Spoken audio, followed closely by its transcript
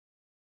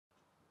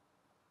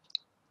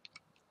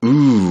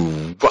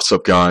What's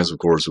up, guys? Of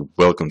course,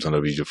 welcome to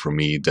another video from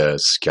me, the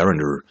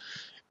Scavenger.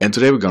 And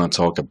today we're gonna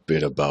talk a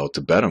bit about the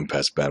Baton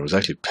ban. It was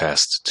actually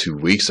passed 2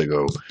 weeks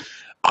ago.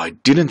 I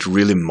didn't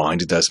really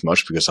mind it as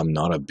much because I'm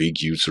not a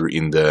big user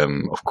in the,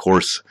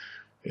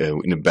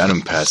 in the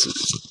Baton Pass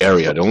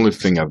area. The only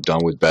thing I've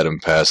done with Baton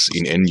Pass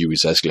in NU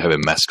is actually have a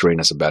mass train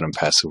as a Baton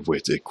Pass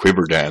with a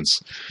quiver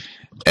dance.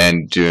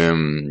 And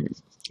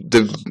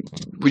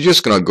we're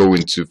just gonna go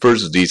into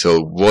first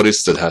detail what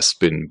is that has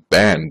been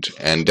banned,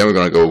 and then we're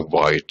gonna go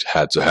why it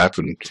had to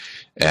happen.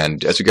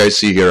 And as you guys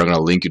see here, I'm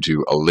gonna link you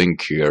to a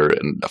link here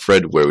and a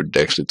thread where we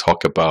actually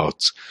talk about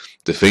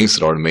the things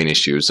that are the main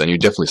issues, and you're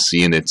definitely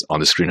seeing it on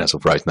the screen as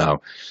of right now.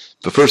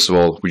 But first of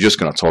all, we're just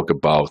gonna talk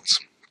about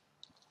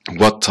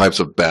what types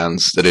of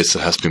bans that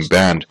has been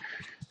banned.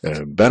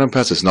 Baton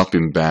Pass has not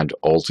been banned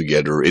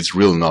altogether. It's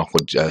really not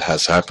what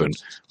has happened.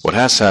 What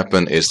has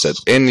happened is that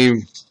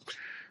any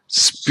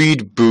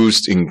speed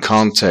boost in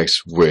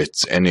context with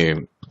any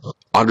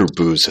other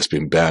boost has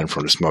been banned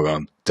from the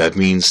Smogon. That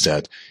means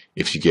that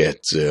if you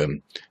get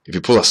if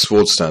you pull a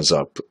sword stance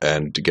up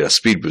and get a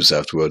speed boost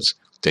afterwards,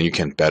 then you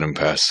can't Baton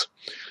Pass.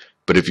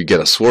 But if you get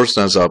a sword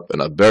stance up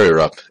and a barrier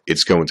up,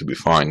 it's going to be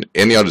fine.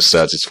 Any other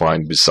stats is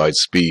fine besides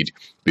speed.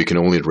 You can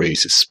only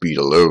raise speed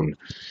alone.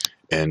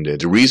 And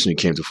the reason it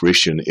came to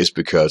fruition is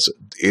because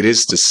it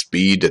is the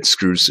speed that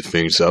screws the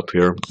things up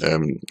here.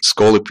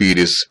 Scolipede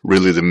is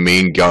really the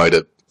main guy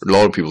that a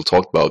lot of people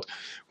talk about.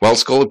 While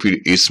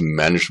Scolipede is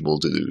manageable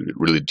to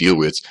really deal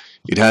with,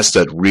 it has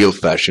that real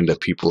fashion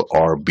that people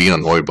are being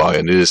annoyed by,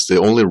 and it is the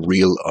only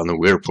real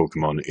unaware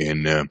Pokemon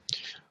in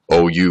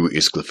OU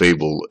is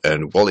Clefable,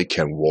 and while it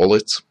can wall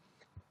it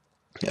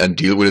and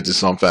deal with it in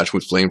some fashion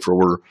with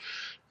Flamethrower,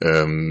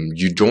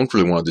 you don't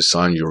really want to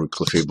design your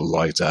Clefable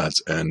like that.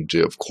 And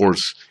of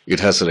course, it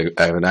has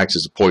an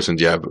access to poison.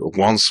 You have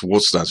one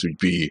Sword Stance would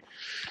be,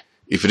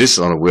 if it is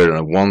unaware,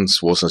 and one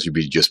Sword Stance you'd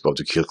be just about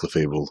to kill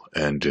Clefable.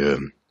 And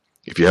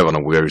if you have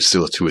unaware, it's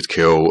still a 2-hit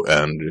KO,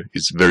 and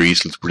it's very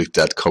easy to predict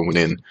that coming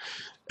in.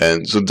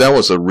 And so that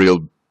was a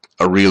real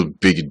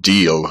big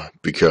deal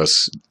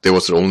because there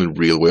was the only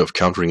real way of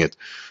countering it.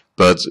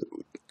 But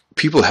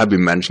people have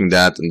been mentioning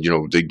that, and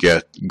they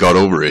got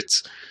over it.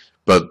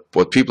 But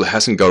what people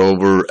hasn't got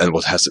over, and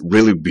what has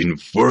really been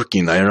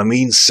working, and I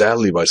mean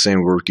sadly by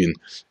saying working,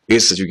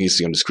 is, as you can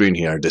see on the screen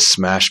here, the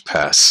Smash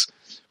Pass,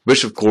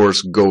 which of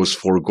course goes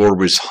for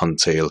Gorbis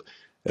Huntail.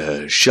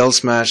 Shell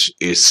Smash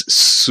is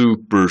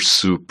super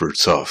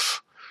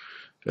tough.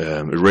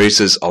 It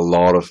raises a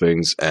lot of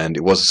things, and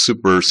it was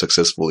super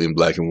successful in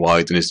Black and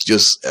White, and it's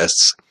just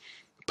as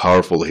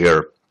powerful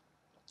here.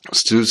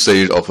 It's 2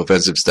 stages of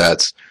offensive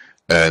stats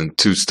and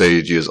 2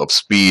 stages of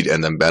speed,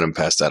 and then Baton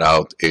Pass that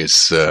out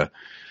is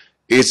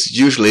it's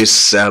usually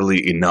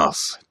sadly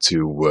enough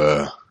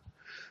to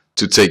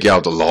take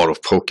out a lot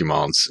of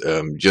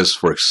Pokemons. Just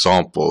for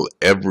example,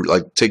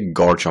 take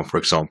Garchomp for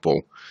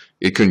example.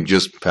 It can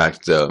just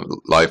pack the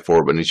Life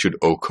Orb, and it should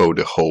OHKO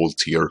the whole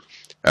tier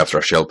after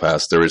a Shell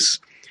Pass. There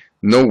is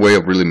no way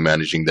of really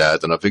managing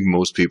that, and I think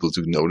most people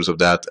took notice of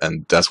that,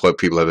 and that's why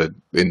people have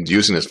been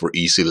using this for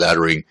easy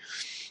laddering.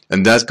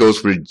 And that goes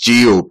for the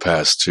Geo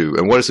Pass too.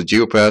 And what is a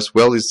Geo Pass?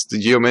 Well, it's the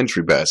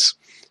Geometry Pass.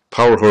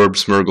 Power Herb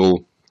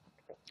Smirgle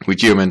with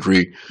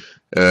Geometry.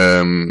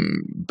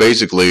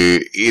 Basically,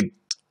 it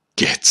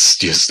gets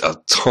just a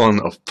ton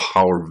of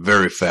power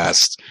very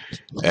fast.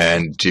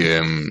 And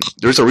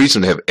there's a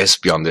reason they have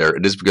Espeon there.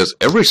 It is because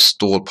every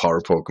stored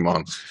power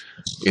Pokemon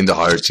in the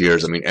higher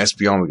tiers, I mean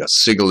Espeon, we got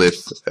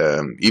Sigalith,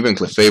 even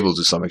Clefable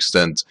to some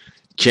extent,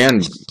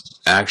 can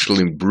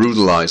actually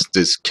brutalize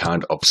this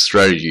kind of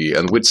strategy.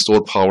 And with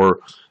stored power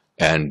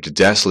and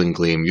Dazzling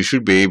Gleam, you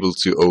should be able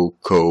to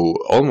OHKO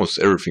almost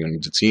everything on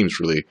the teams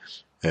really.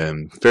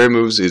 Fair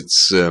moves,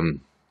 it's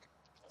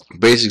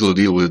basically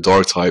deal with the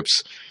dark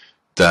types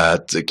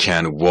that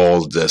can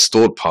wall the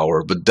stored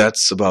power, but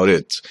that's about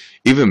it.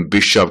 Even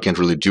Bishop can't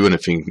really do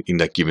anything in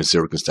that given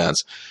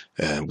circumstance.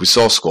 We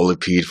saw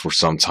Scolipede for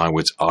some time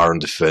with Iron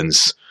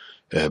Defense.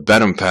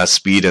 Baton Pass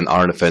speed and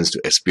Iron Defense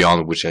to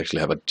Espeon, which actually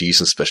have a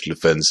decent special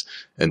defense,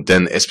 and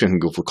then Espeon can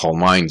go for Calm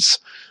Minds.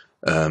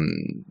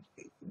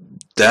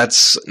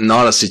 That's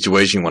not a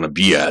situation you want to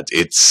be at.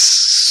 It's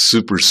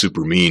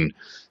super mean.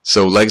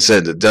 So like I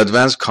said, the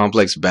advanced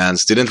complex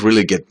bans didn't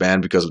really get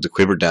banned because of the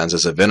Quiver Dance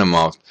as a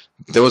Venomoth.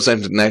 That was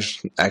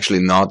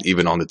actually not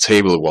even on the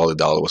table while the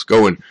dollar was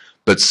going.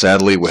 But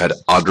sadly, we had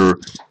other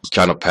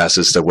kind of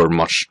passes that were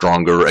much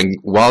stronger. And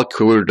while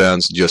Quiver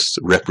Dance just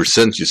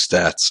represents your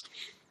stats,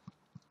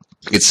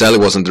 it sadly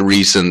wasn't the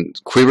reason.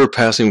 Quiver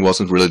passing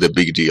wasn't really the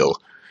big deal.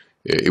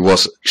 It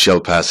was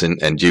Shell passing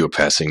and Geo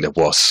passing that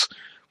was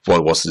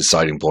what was the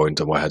deciding point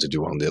of what I had to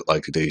do on it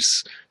like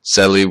this.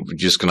 Sadly, we're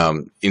just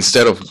gonna,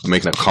 instead of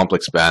making a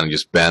complex ban and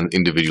just ban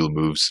individual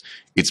moves,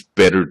 it's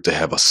better to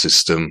have a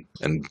system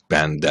and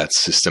ban that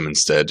system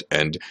instead.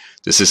 And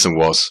the system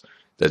was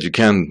that you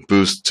can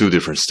boost 2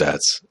 different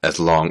stats as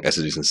long as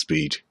it is in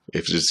speed.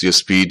 If it's your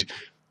speed,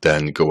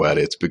 then go at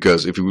it.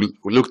 Because if you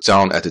look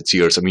down at the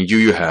tiers, I mean,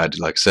 you had,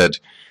 like I said,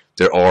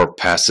 there are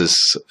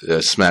passes,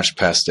 Smash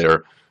Pass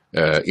there,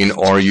 In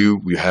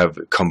RU, we have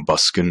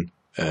Combustion,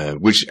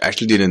 which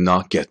actually did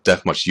not get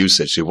that much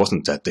usage. It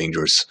wasn't that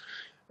dangerous.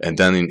 And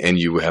then in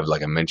NU, we have,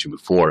 like I mentioned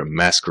before,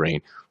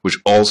 Masquerade, which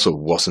also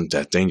wasn't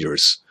that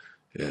dangerous.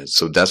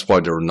 So that's why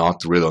they're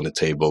not really on the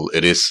table.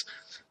 It is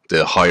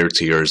the higher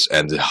tiers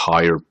and the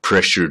higher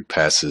pressured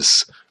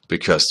passes,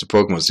 because the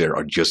Pokemons there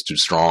are just too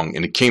strong.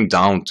 And it came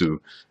down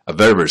to a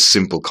very, very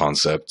simple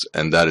concept,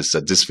 and that is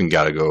that this thing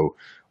gotta go,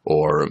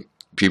 or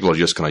people are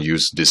just gonna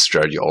use this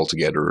strategy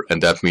altogether.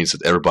 And that means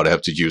that everybody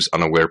have to use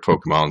unaware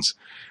Pokemons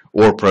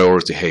or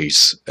priority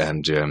haste,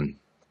 and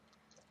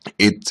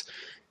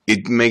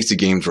it makes the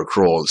game for a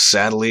crawl.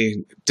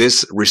 Sadly,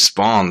 this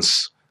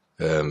response,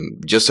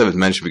 just haven't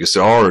mentioned because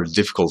there are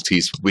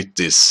difficulties with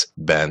this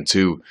ban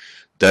too.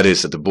 That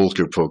is that the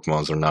bulkier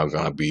Pokemons are now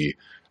gonna be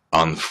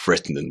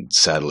unthreatened,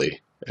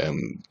 sadly.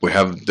 We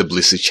have the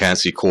Blissey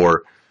Chansey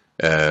core,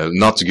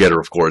 not together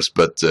of course,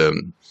 but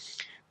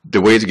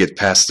the way to get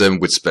past them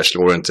with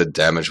special oriented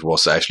damage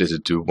was actually to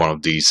do one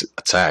of these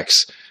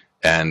attacks.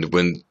 And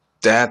when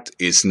that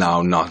is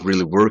now not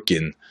really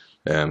working,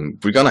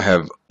 we're gonna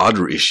have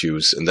other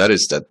issues, and that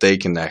is that they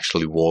can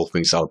actually wall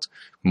things out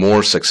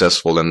more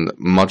successful and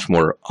much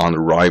more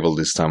unrivaled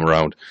this time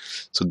around.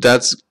 So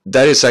that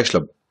is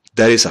actually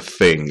that is a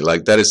thing.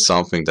 Like, that is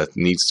something that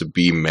needs to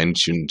be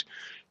mentioned.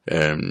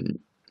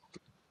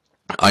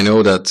 I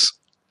know that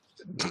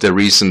the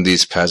reason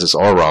these passes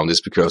are around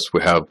is because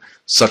we have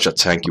such a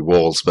tanky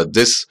walls, but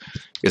this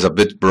is a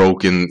bit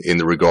broken in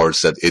the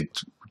regards that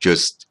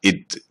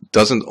it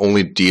doesn't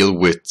only deal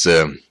with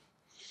the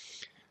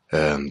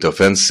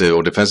offensive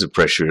or defensive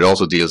pressure. It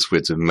also deals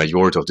with the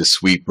majority of the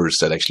sweepers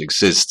that actually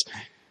exist.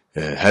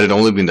 Had it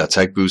only been the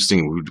attack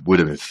boosting, would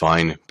have been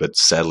fine, but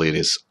sadly it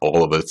is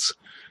all of it.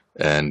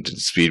 And the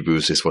speed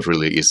boost is what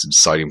really is the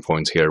deciding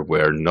point here,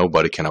 where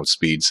nobody can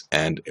outspeed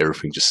and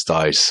everything just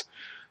dies.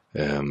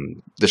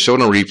 The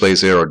shown on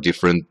replays here are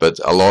different, but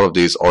a lot of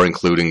these are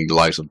including the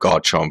likes of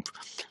Godchomp,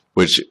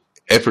 which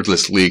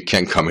effortlessly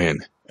can come in.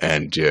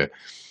 And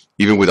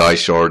even with Ice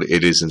Shard,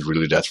 it isn't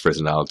really that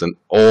threatened out. And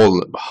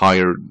all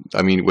higher,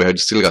 I mean, we had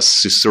still got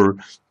Scissor,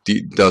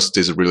 does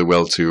this really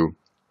well too.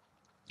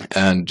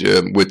 And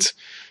with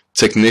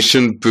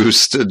Technician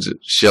boosted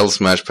Shell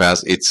Smash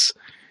Pass,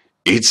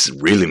 it's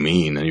really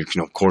mean, and you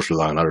can of course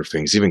rely on other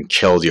things. Even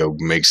Keldeo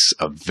makes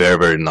a very,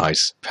 very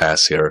nice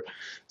pass here.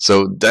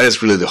 So that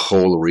is really the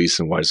whole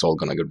reason why it's all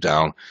gonna go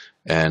down.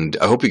 And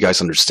I hope you guys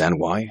understand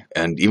why.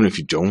 And even if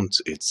you don't,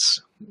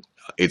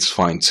 it's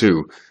fine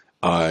too.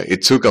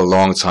 It took a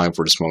long time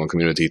for the Smogon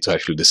community to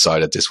actually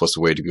decide that this was the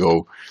way to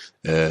go.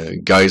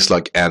 Guys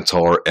like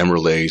Antar,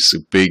 Emerlace,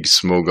 big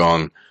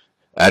Smogon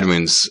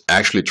admins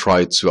actually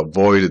tried to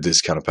avoid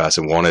this kind of pass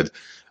and wanted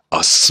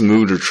a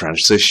smoother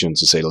transition,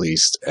 to say the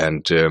least.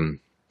 And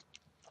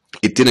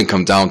it didn't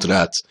come down to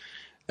that.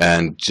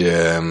 And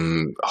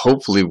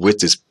hopefully with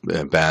this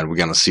ban, we're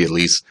gonna see at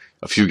least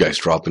a few guys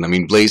dropping. I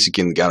mean,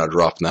 Blaziken got a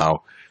drop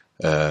now.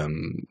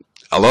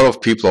 A lot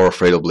of people are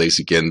afraid of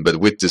Blaziken, but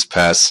with this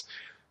pass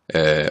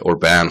or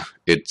ban,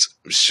 it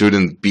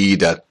shouldn't be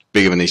that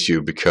big of an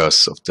issue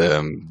because of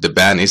the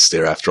ban is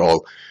there after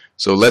all.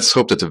 So let's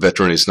hope that the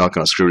veteran is not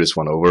gonna screw this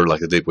one over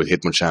like they did with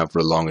Hitmonchan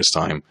for the longest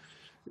time.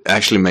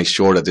 Actually make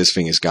sure that this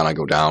thing is gonna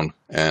go down.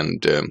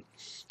 And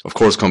of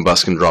course,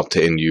 Combustion dropped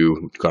to NU.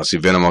 We're gonna see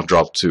Venomoth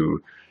drop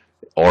to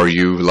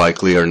RU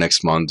likely or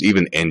next month,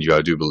 even NU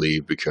I do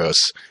believe,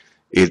 because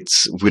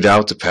it's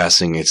without the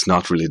passing, it's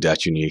not really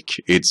that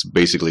unique. It's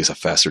basically a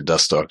faster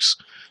Dustox.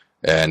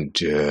 And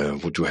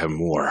what do we have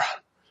more?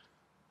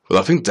 Well,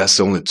 I think that's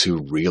the only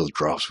two real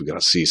drops we're gonna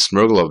see.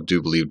 Smirgle, I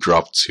do believe,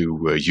 dropped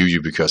to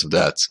UU because of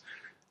that.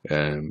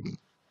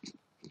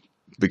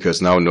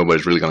 Because now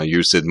nobody's really gonna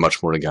use it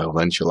much more than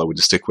Galvantula with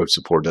the stick whip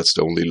support. That's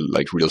the only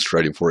like real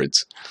strategy for it.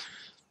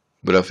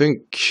 But I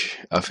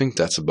think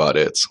that's about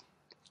it.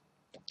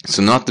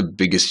 So not the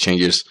biggest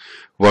changes.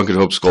 One could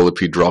hope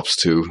Scolipede drops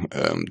to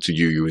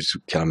UU, which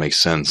kind of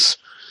makes sense.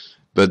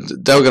 But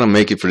that we're gonna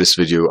make it for this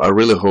video. I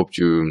really hope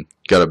you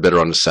got a better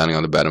understanding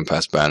on the Baton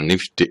Pass ban, and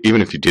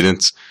even if you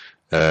didn't,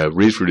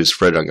 read through this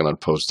thread I'm gonna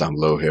post down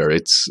below here.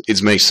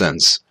 It makes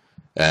sense,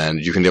 and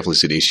you can definitely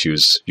see the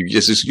issues.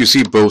 You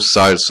see both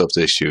sides of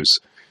the issues,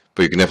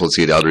 but you can definitely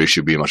see the other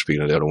issue being much bigger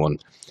than the other one.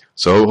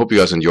 So I hope you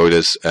guys enjoyed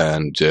this,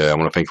 and I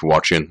want to thank you for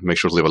watching. Make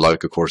sure to leave a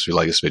like, of course, if you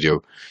like this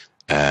video,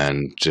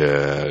 and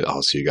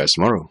I'll see you guys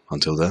tomorrow.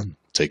 Until then,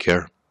 take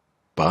care.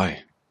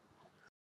 Bye.